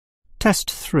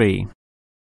Test 3.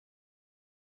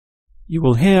 You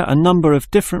will hear a number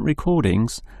of different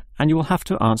recordings and you will have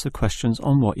to answer questions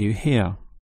on what you hear.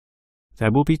 There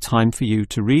will be time for you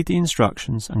to read the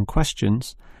instructions and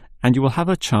questions and you will have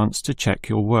a chance to check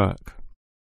your work.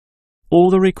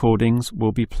 All the recordings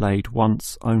will be played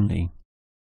once only.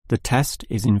 The test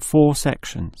is in 4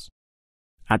 sections.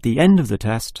 At the end of the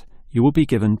test, you will be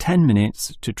given 10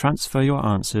 minutes to transfer your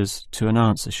answers to an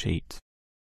answer sheet.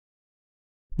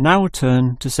 Now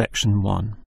turn to Section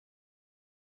 1.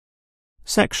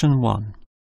 Section 1.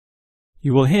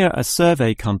 You will hear a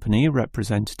survey company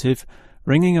representative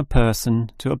ringing a person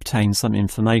to obtain some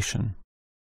information.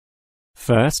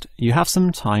 First, you have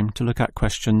some time to look at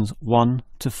questions 1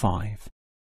 to 5.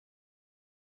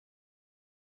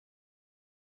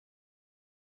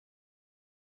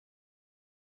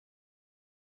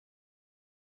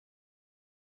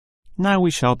 Now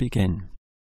we shall begin.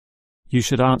 You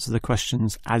should answer the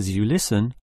questions as you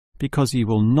listen, because you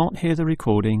will not hear the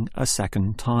recording a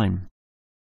second time.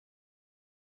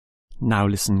 Now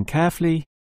listen carefully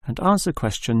and answer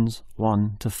questions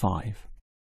 1 to 5.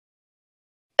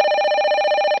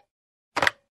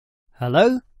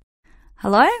 Hello?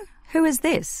 Hello? Who is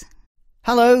this?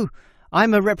 Hello,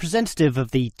 I'm a representative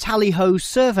of the Tally-Ho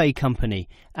Survey Company,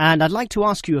 and I'd like to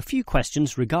ask you a few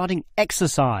questions regarding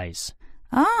exercise.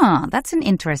 Ah, that's an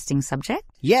interesting subject.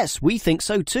 Yes, we think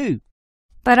so too.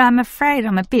 But I'm afraid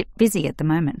I'm a bit busy at the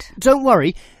moment. Don't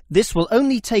worry, this will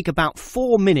only take about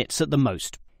 4 minutes at the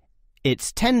most.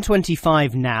 It's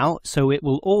 10:25 now, so it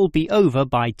will all be over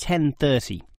by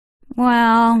 10:30.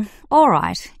 Well, all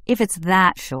right, if it's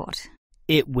that short.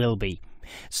 It will be.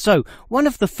 So, one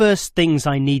of the first things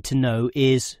I need to know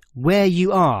is where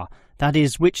you are. That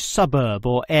is, which suburb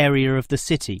or area of the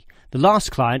city. The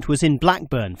last client was in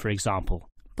Blackburn, for example.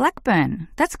 Blackburn?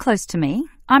 That's close to me.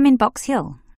 I'm in Box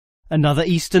Hill. Another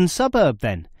eastern suburb,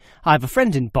 then. I have a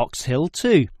friend in Box Hill,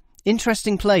 too.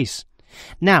 Interesting place.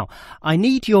 Now, I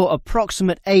need your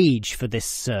approximate age for this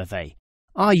survey.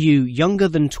 Are you younger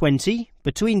than 20,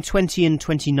 between 20 and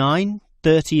 29,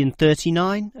 30 and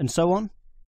 39, and so on?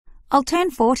 I'll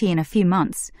turn 40 in a few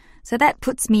months, so that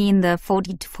puts me in the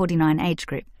 40 to 49 age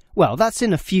group. Well, that's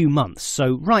in a few months,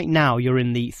 so right now you're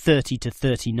in the 30 to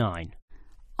 39.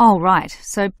 Oh, right,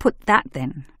 so put that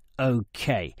then.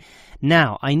 OK.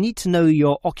 Now, I need to know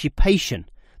your occupation.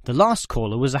 The last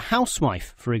caller was a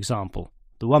housewife, for example.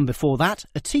 The one before that,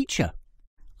 a teacher.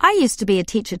 I used to be a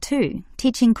teacher too,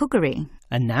 teaching cookery.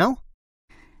 And now?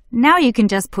 Now you can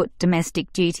just put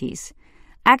domestic duties.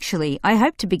 Actually, I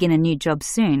hope to begin a new job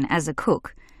soon as a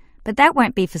cook, but that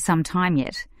won't be for some time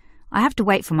yet. I have to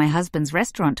wait for my husband's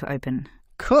restaurant to open.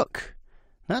 Cook?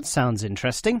 That sounds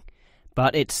interesting.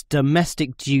 But it's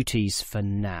domestic duties for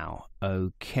now.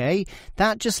 OK,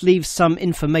 that just leaves some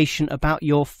information about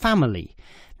your family.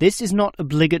 This is not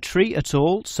obligatory at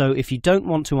all, so if you don't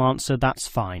want to answer, that's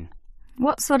fine.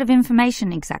 What sort of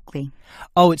information exactly?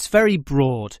 Oh, it's very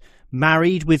broad.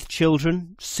 Married with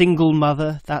children, single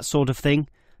mother, that sort of thing.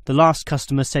 The last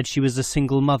customer said she was a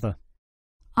single mother.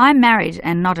 I'm married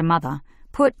and not a mother.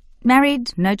 Put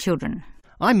married, no children.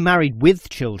 I'm married with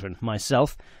children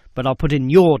myself, but I'll put in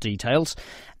your details.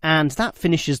 And that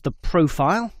finishes the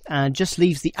profile and just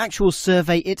leaves the actual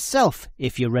survey itself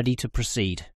if you're ready to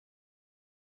proceed.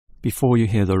 Before you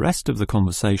hear the rest of the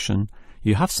conversation,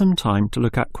 you have some time to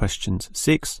look at questions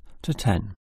 6 to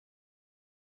 10.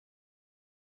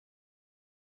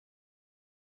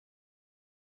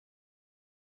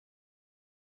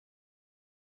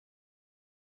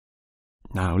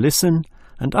 Now listen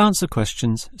and answer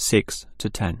questions 6 to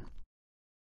 10.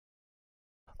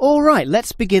 All right,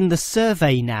 let's begin the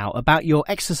survey now about your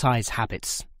exercise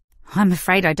habits. I'm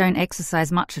afraid I don't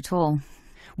exercise much at all.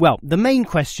 Well, the main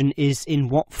question is in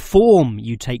what form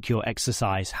you take your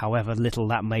exercise, however little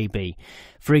that may be.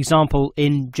 For example,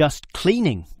 in just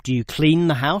cleaning. Do you clean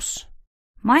the house?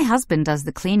 My husband does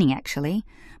the cleaning, actually,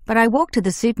 but I walk to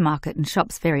the supermarket and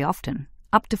shops very often,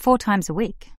 up to 4 times a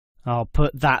week. I'll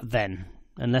put that then,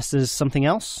 unless there's something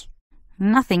else?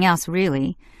 Nothing else,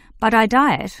 really. But I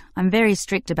diet. I'm very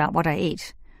strict about what I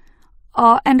eat.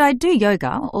 Oh, and I do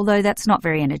yoga, although that's not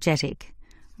very energetic.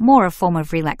 More a form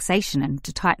of relaxation and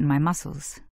to tighten my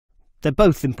muscles. They're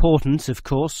both important, of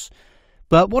course.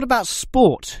 But what about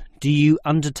sport? Do you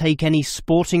undertake any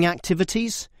sporting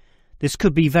activities? This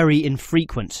could be very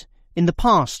infrequent. In the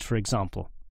past, for example.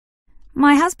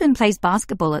 My husband plays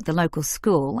basketball at the local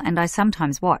school, and I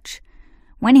sometimes watch.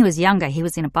 When he was younger, he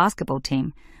was in a basketball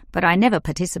team, but I never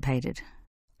participated.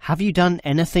 Have you done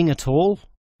anything at all?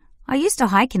 I used to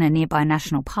hike in a nearby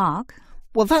national park.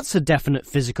 Well, that's a definite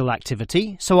physical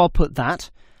activity, so I'll put that,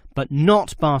 but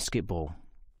not basketball.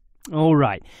 All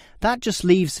right, that just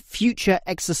leaves future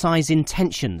exercise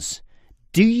intentions.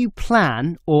 Do you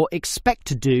plan or expect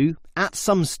to do, at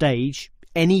some stage,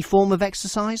 any form of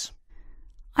exercise?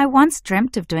 I once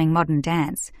dreamt of doing modern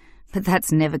dance, but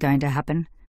that's never going to happen.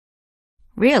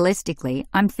 Realistically,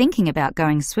 I'm thinking about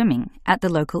going swimming at the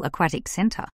local aquatic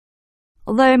centre,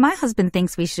 although my husband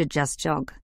thinks we should just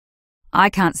jog. I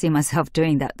can't see myself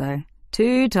doing that though.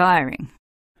 Too tiring.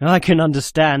 I can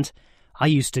understand. I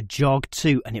used to jog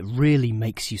too, and it really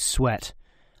makes you sweat.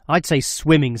 I'd say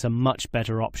swimming's a much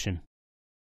better option.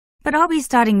 But I'll be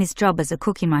starting this job as a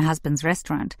cook in my husband's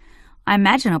restaurant. I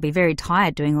imagine I'll be very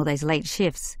tired doing all those late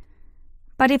shifts.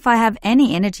 But if I have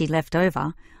any energy left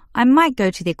over, I might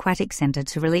go to the aquatic centre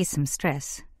to release some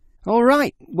stress. All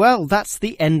right, well, that's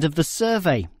the end of the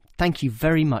survey. Thank you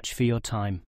very much for your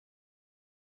time.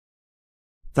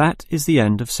 That is the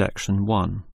end of section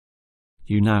 1.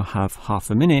 You now have half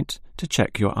a minute to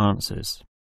check your answers.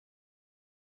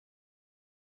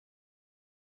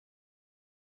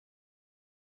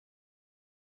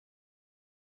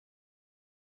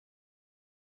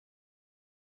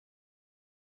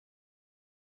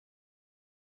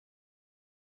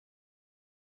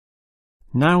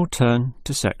 Now turn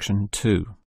to section 2.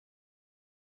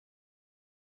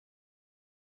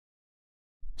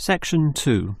 Section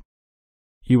 2.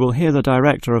 You will hear the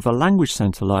director of a language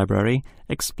centre library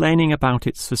explaining about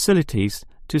its facilities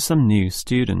to some new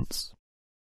students.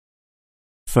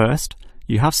 First,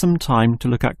 you have some time to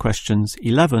look at questions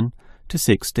 11 to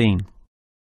 16.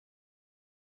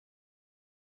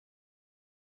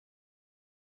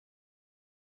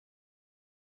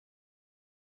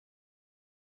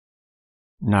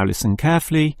 Now listen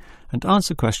carefully and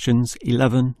answer questions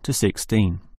 11 to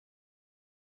 16.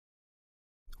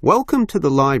 Welcome to the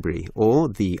library, or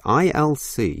the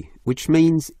ILC, which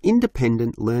means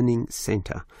Independent Learning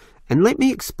Centre, and let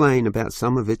me explain about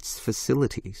some of its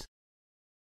facilities.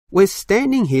 We're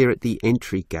standing here at the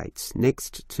entry gates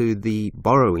next to the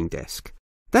borrowing desk.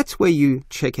 That's where you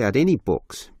check out any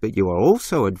books, but you are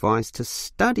also advised to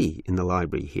study in the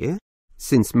library here,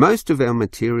 since most of our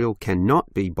material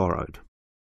cannot be borrowed.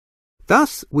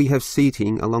 Thus, we have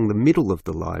seating along the middle of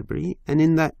the library, and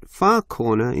in that far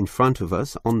corner in front of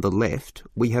us on the left,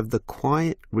 we have the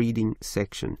quiet reading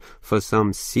section for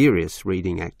some serious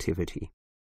reading activity.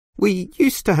 We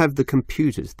used to have the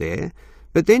computers there,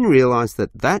 but then realised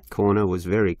that that corner was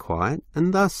very quiet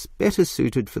and thus better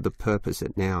suited for the purpose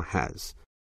it now has.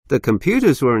 The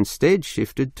computers were instead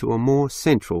shifted to a more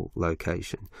central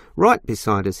location, right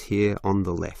beside us here on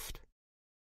the left.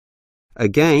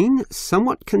 Again,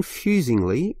 somewhat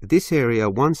confusingly, this area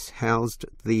once housed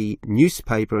the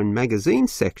newspaper and magazine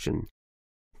section,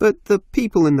 but the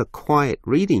people in the quiet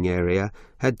reading area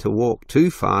had to walk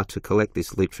too far to collect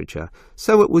this literature,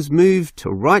 so it was moved to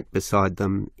right beside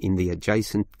them in the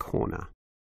adjacent corner.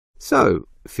 So,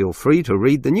 feel free to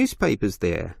read the newspapers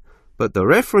there, but the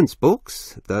reference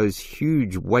books, those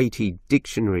huge weighty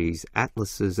dictionaries,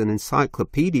 atlases and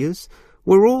encyclopedias,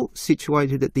 were all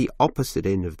situated at the opposite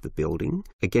end of the building,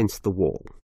 against the wall.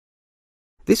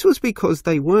 This was because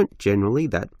they weren't generally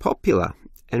that popular,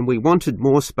 and we wanted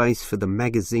more space for the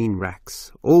magazine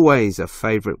racks, always a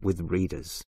favourite with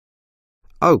readers.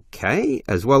 Okay,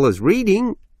 as well as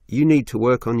reading, you need to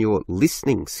work on your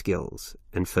listening skills,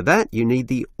 and for that you need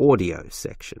the audio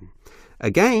section.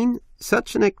 Again,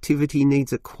 such an activity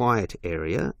needs a quiet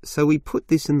area, so we put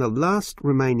this in the last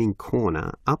remaining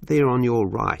corner up there on your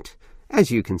right. As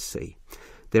you can see,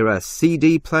 there are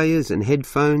CD players and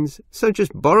headphones, so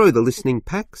just borrow the listening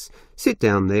packs, sit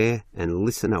down there and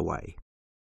listen away.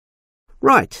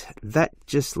 Right, that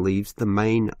just leaves the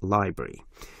main library.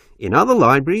 In other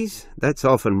libraries, that's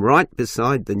often right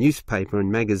beside the newspaper and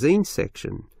magazine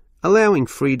section, allowing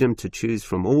freedom to choose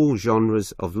from all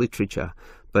genres of literature,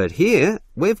 but here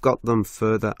we've got them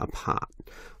further apart.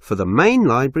 For the main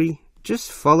library,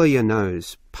 just follow your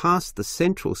nose past the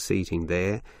central seating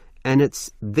there, and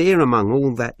it's there among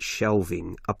all that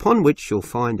shelving, upon which you'll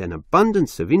find an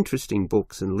abundance of interesting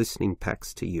books and listening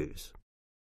packs to use.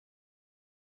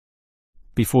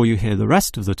 Before you hear the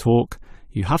rest of the talk,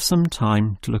 you have some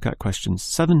time to look at questions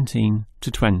 17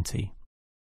 to 20.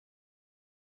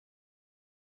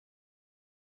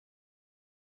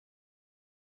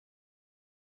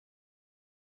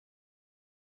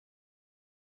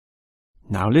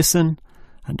 Now listen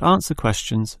and answer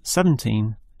questions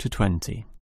 17 to 20.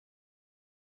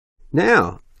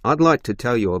 Now, I'd like to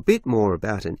tell you a bit more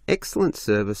about an excellent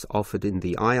service offered in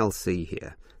the ILC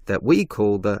here that we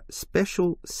call the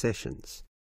Special Sessions.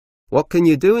 What can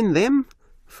you do in them?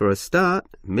 For a start,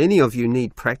 many of you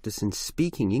need practice in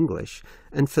speaking English,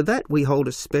 and for that we hold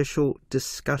a special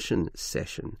discussion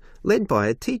session, led by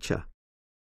a teacher.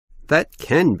 That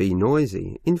can be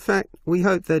noisy. In fact, we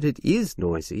hope that it is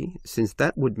noisy, since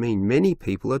that would mean many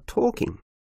people are talking.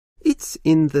 It's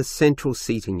in the central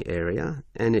seating area,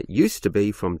 and it used to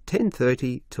be from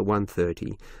 10:30 to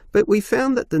 1:30, but we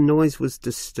found that the noise was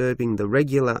disturbing the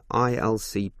regular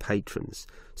ILC patrons,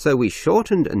 so we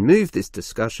shortened and moved this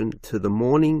discussion to the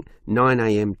morning 9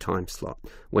 a.m. time slot,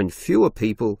 when fewer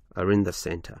people are in the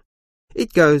centre.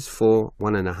 It goes for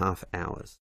 1.5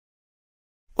 hours.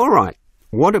 All right,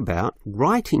 what about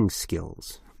writing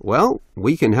skills? Well,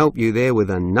 we can help you there with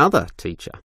another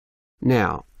teacher.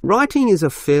 Now, writing is a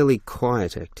fairly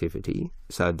quiet activity,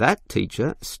 so that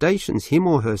teacher stations him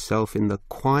or herself in the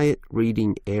quiet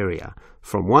reading area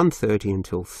from 1:30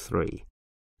 until 3.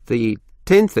 The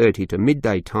 10:30 to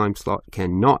midday time slot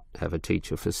cannot have a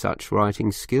teacher for such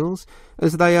writing skills,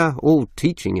 as they are all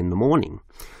teaching in the morning.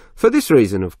 For this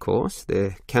reason, of course,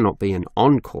 there cannot be an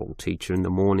on-call teacher in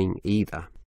the morning either.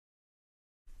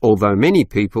 Although many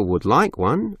people would like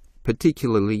one,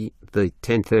 particularly the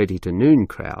 10:30 to noon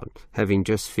crowd, having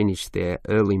just finished their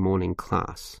early morning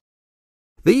class.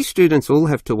 These students all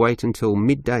have to wait until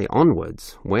midday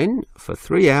onwards, when, for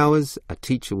 3 hours, a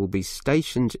teacher will be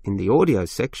stationed in the audio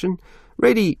section,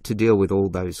 ready to deal with all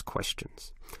those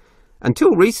questions.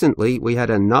 Until recently, we had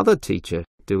another teacher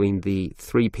doing the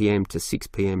 3 p.m. to 6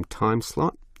 p.m. time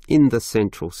slot in the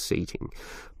central seating.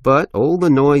 But all the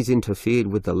noise interfered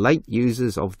with the late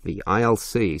users of the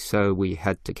ILC, so we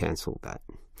had to cancel that.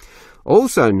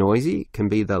 Also noisy can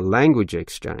be the language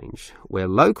exchange, where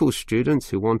local students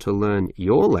who want to learn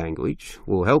your language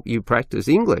will help you practice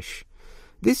English.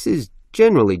 This is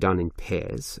generally done in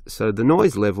pairs, so the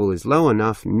noise level is low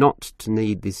enough not to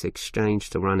need this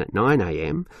exchange to run at 9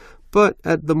 a.m, but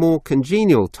at the more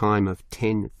congenial time of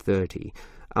 10:30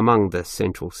 among the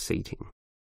central seating.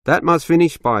 That must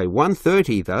finish by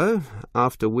 1:30 though,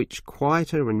 after which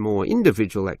quieter and more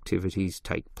individual activities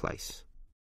take place.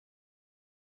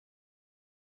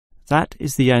 That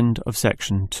is the end of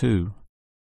section 2.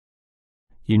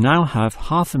 You now have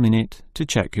half a minute to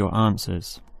check your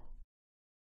answers.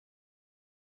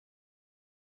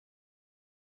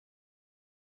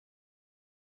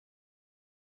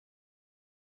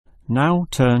 Now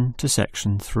turn to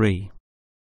section 3.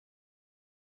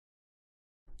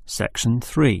 Section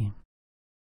 3.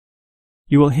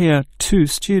 You will hear two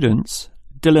students,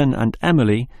 Dylan and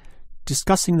Emily,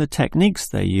 discussing the techniques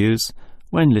they use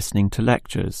when listening to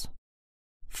lectures.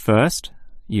 First,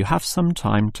 you have some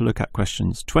time to look at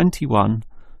questions 21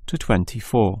 to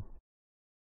 24.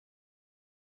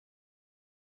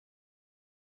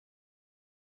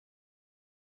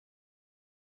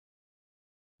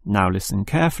 Now listen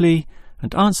carefully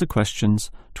and answer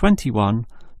questions 21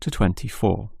 to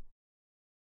 24.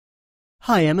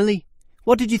 Hi, Emily.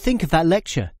 What did you think of that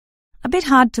lecture? A bit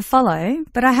hard to follow,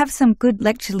 but I have some good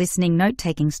lecture listening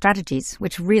note-taking strategies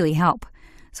which really help,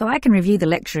 so I can review the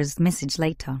lecturer's message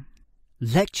later.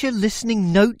 Lecture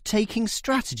listening note-taking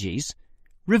strategies?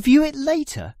 Review it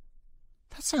later?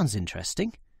 That sounds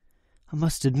interesting. I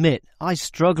must admit, I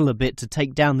struggle a bit to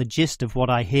take down the gist of what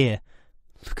I hear.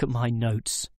 Look at my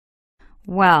notes.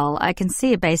 Well, I can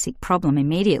see a basic problem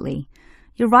immediately.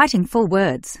 You're writing full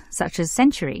words, such as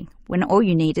century, when all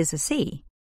you need is a C.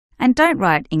 And don't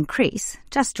write increase,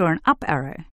 just draw an up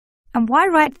arrow. And why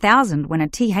write 1,000 when a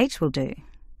TH will do?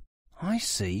 I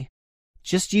see.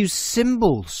 Just use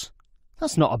symbols.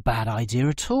 That's not a bad idea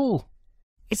at all.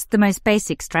 It's the most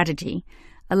basic strategy,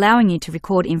 allowing you to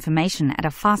record information at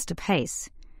a faster pace.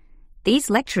 These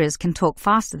lecturers can talk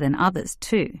faster than others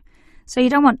too, so you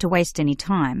don't want to waste any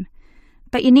time.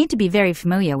 But you need to be very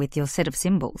familiar with your set of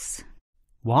symbols.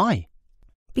 Why?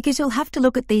 Because you'll have to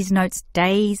look at these notes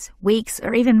days, weeks,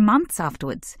 or even months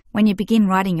afterwards when you begin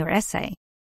writing your essay.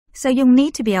 So you'll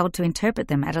need to be able to interpret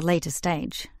them at a later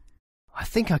stage. I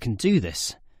think I can do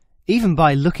this, even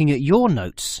by looking at your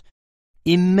notes.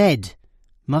 Imed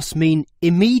must mean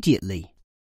immediately.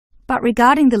 But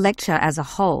regarding the lecture as a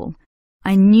whole,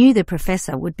 I knew the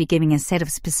professor would be giving a set of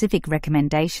specific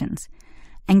recommendations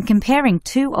and comparing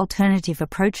two alternative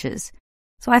approaches,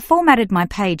 so I formatted my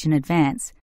page in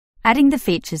advance, adding the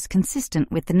features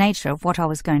consistent with the nature of what I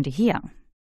was going to hear.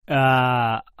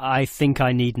 I think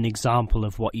I need an example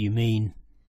of what you mean.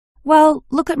 Well,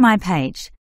 look at my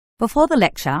page. Before the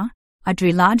lecture, I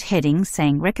drew large headings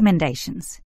saying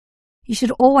recommendations. You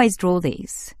should always draw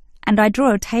these, and I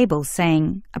drew a table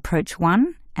saying approach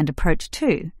 1 and approach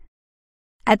 2.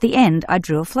 At the end, I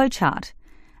drew a flowchart,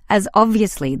 as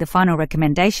obviously the final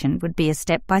recommendation would be a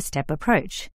step-by-step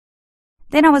approach.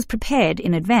 Then I was prepared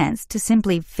in advance to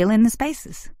simply fill in the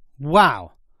spaces.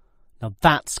 Wow! Now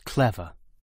that's clever.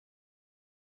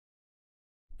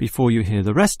 Before you hear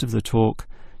the rest of the talk,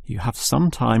 you have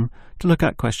some time to look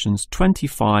at questions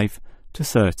 25 to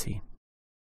 30.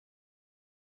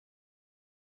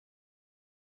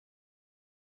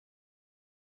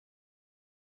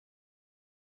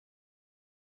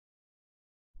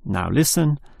 Now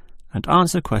listen and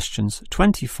answer questions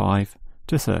 25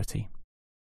 to 30.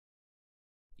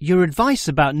 Your advice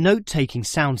about note-taking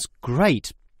sounds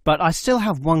great, but I still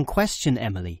have one question,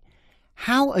 Emily.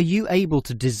 How are you able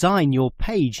to design your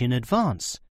page in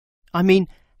advance? I mean,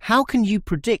 how can you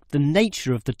predict the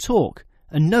nature of the talk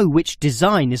and know which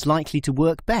design is likely to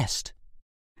work best?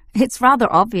 It's rather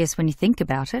obvious when you think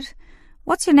about it.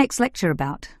 What's your next lecture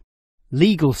about?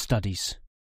 Legal studies.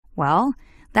 Well,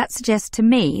 that suggests to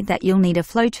me that you'll need a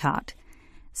flowchart,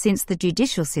 since the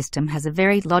judicial system has a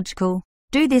very logical,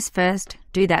 do this first,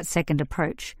 do that second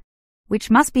approach, which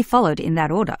must be followed in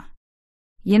that order.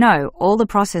 You know, all the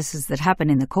processes that happen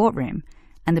in the courtroom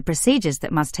and the procedures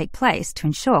that must take place to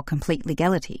ensure complete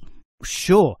legality.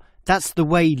 Sure, that's the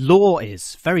way law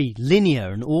is, very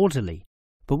linear and orderly.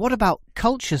 But what about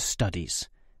culture studies?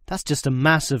 That's just a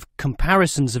mass of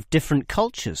comparisons of different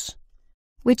cultures.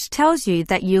 Which tells you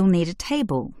that you'll need a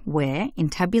table where, in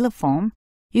tabular form,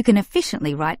 you can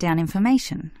efficiently write down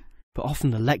information. But often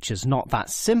the lecture's not that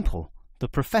simple. The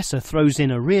professor throws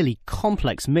in a really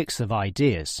complex mix of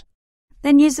ideas.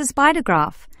 Then use a spider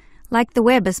graph, like the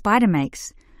web a spider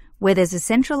makes, where there's a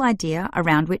central idea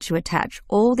around which you attach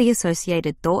all the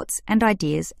associated thoughts and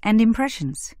ideas and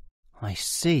impressions. I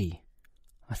see.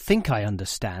 I think I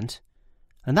understand.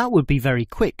 And that would be very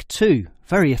quick too,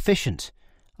 very efficient.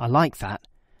 I like that.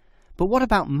 But what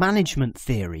about management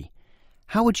theory?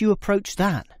 How would you approach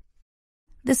that?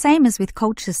 The same as with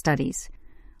culture studies.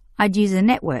 I'd use a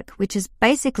network, which is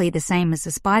basically the same as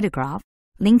a spider graph,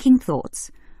 linking thoughts,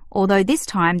 although this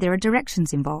time there are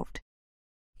directions involved.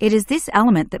 It is this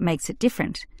element that makes it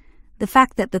different, the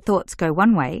fact that the thoughts go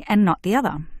one way and not the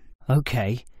other.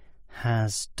 Okay,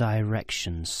 has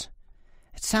directions.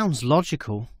 It sounds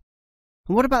logical.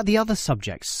 And what about the other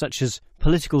subjects, such as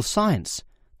political science?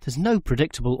 There's no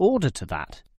predictable order to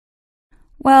that.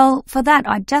 Well, for that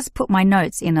I'd just put my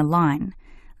notes in a line,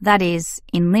 that is,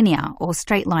 in linear or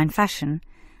straight line fashion,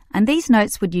 and these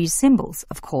notes would use symbols,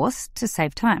 of course, to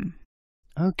save time.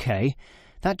 Okay,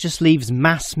 that just leaves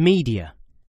mass media.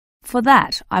 For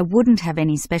that, I wouldn't have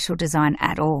any special design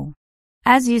at all.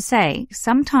 As you say,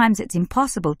 sometimes it's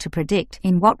impossible to predict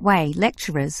in what way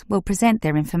lecturers will present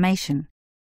their information,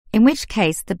 in which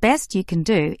case the best you can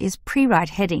do is pre-write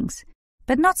headings,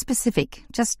 but not specific,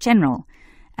 just general,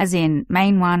 as in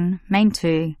main 1, main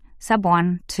 2, sub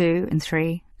 1, 2 and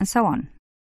 3, and so on.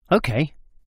 Okay.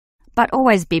 But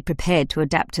always be prepared to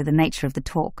adapt to the nature of the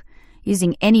talk,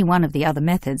 using any one of the other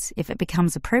methods if it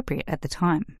becomes appropriate at the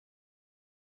time.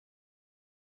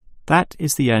 That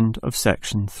is the end of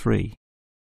section 3.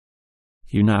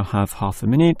 You now have half a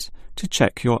minute to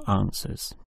check your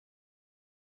answers.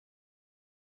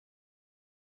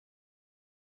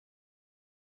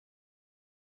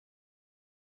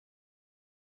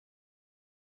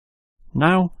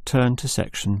 Now turn to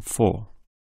section 4.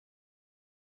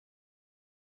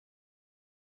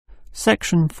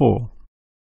 Section 4.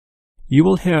 You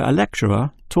will hear a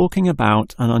lecturer talking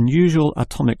about an unusual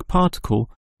atomic particle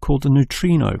called a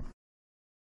neutrino.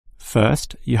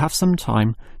 First, you have some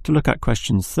time to look at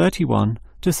questions 31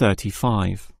 to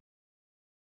 35.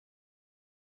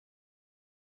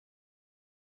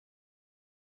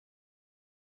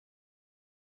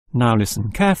 Now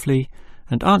listen carefully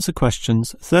and answer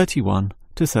questions 31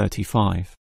 to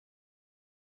 35.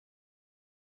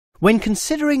 When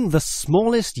considering the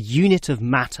smallest unit of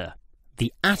matter,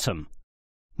 the atom,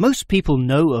 most people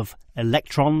know of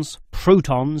electrons,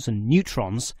 protons and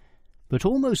neutrons, but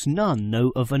almost none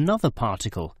know of another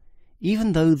particle,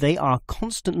 even though they are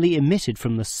constantly emitted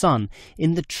from the sun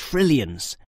in the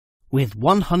trillions, with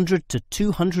 100 to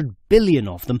 200 billion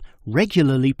of them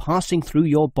regularly passing through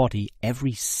your body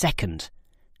every second.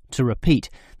 To repeat,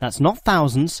 that's not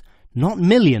thousands, not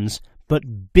millions,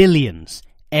 but billions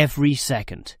every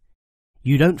second.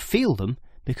 You don't feel them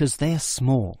because they are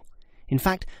small. In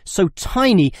fact, so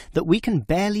tiny that we can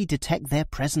barely detect their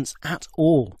presence at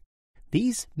all.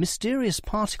 These mysterious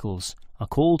particles are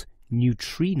called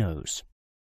neutrinos.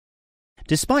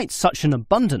 Despite such an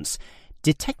abundance,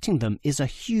 detecting them is a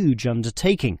huge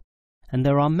undertaking, and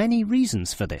there are many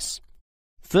reasons for this.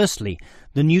 Firstly,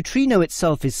 the neutrino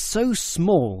itself is so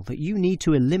small that you need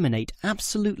to eliminate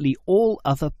absolutely all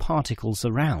other particles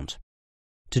around.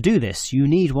 To do this, you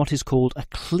need what is called a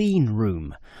clean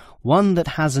room, one that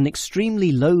has an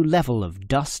extremely low level of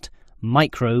dust,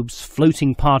 microbes,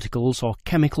 floating particles or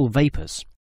chemical vapours.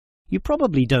 You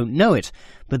probably don't know it,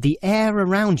 but the air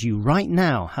around you right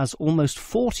now has almost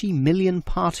 40 million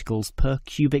particles per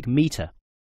cubic metre.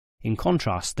 In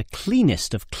contrast, the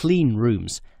cleanest of clean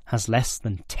rooms has less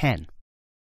than 10.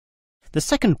 The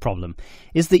second problem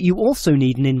is that you also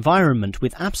need an environment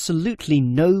with absolutely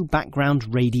no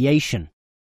background radiation.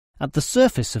 At the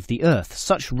surface of the Earth,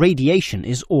 such radiation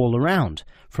is all around,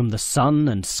 from the sun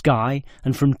and sky,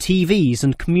 and from TVs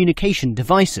and communication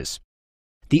devices.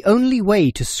 The only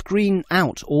way to screen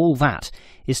out all that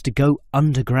is to go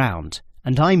underground,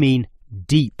 and I mean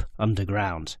deep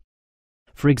underground.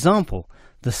 For example,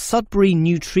 the Sudbury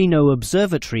Neutrino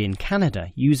Observatory in Canada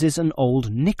uses an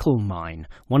old nickel mine,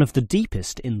 one of the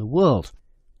deepest in the world,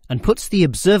 and puts the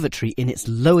observatory in its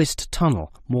lowest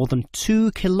tunnel, more than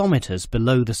 2 kilometres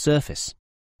below the surface.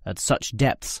 At such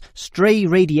depths, stray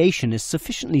radiation is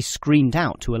sufficiently screened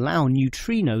out to allow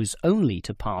neutrinos only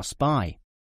to pass by.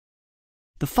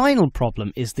 The final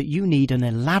problem is that you need an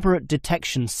elaborate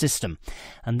detection system,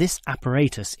 and this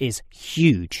apparatus is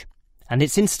huge, and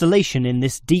its installation in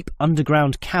this deep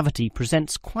underground cavity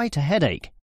presents quite a headache.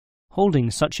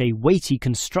 Holding such a weighty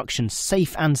construction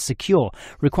safe and secure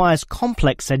requires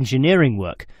complex engineering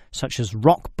work, such as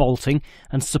rock bolting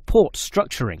and support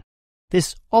structuring.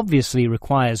 This obviously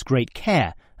requires great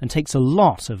care and takes a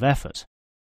lot of effort.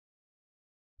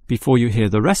 Before you hear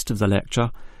the rest of the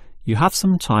lecture, you have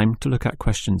some time to look at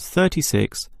questions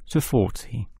 36 to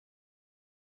 40.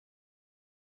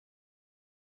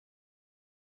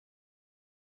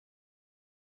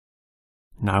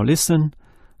 Now listen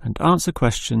and answer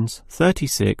questions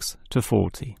 36 to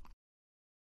 40.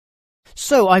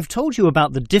 So I've told you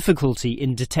about the difficulty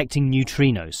in detecting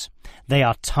neutrinos. They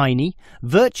are tiny,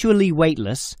 virtually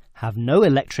weightless, have no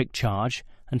electric charge,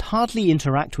 and hardly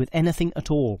interact with anything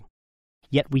at all.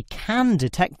 Yet we can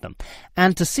detect them,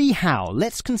 and to see how,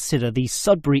 let's consider the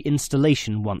Sudbury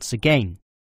installation once again.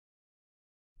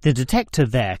 The detector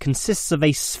there consists of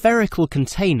a spherical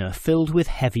container filled with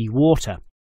heavy water.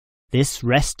 This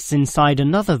rests inside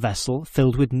another vessel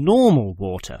filled with normal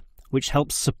water, which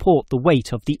helps support the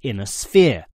weight of the inner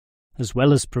sphere, as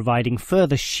well as providing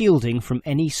further shielding from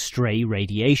any stray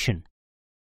radiation.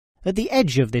 At the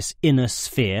edge of this inner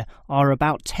sphere are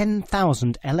about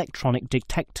 10,000 electronic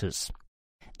detectors.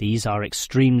 These are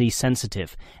extremely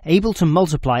sensitive, able to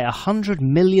multiply 100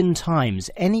 million times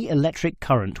any electric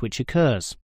current which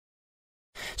occurs.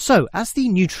 So, as the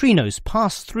neutrinos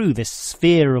pass through this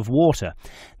sphere of water,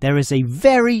 there is a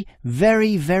very,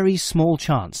 very, very small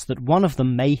chance that one of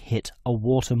them may hit a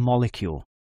water molecule.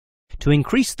 To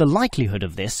increase the likelihood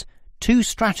of this, 2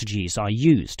 strategies are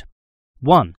used.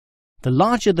 1. The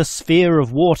larger the sphere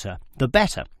of water, the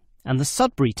better, and the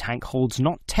Sudbury tank holds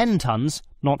not 10 tons,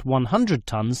 not 100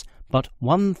 tons, but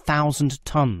 1,000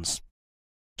 tons.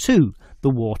 2. The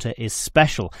water is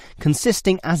special,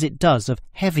 consisting as it does of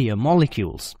heavier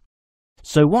molecules.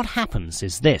 So what happens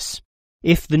is this.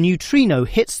 If the neutrino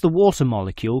hits the water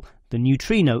molecule, the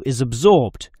neutrino is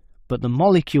absorbed, but the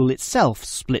molecule itself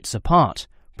splits apart,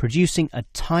 producing a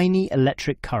tiny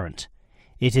electric current.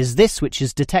 It is this which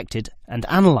is detected and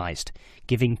analysed,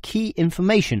 giving key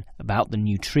information about the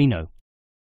neutrino.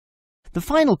 The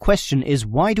final question is,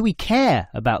 why do we care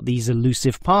about these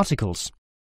elusive particles?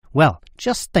 Well,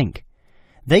 just think.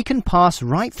 They can pass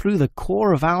right through the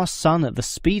core of our sun at the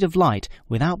speed of light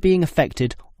without being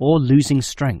affected or losing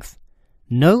strength.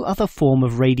 No other form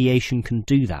of radiation can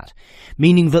do that,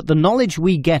 meaning that the knowledge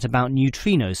we get about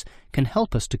neutrinos can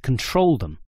help us to control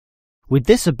them. With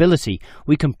this ability,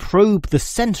 we can probe the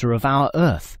centre of our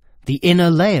Earth, the inner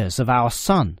layers of our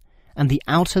sun, and the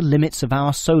outer limits of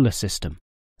our solar system.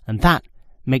 And that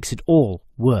makes it all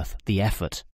worth the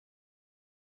effort.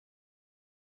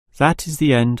 That is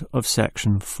the end of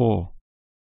section 4.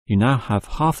 You now have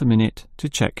half a minute to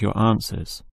check your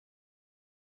answers.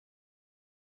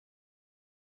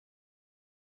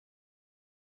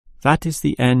 That is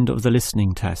the end of the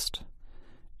listening test.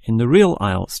 In the real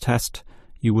Ielts test,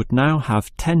 you would now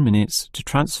have 10 minutes to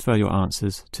transfer your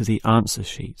answers to the answer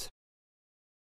sheet.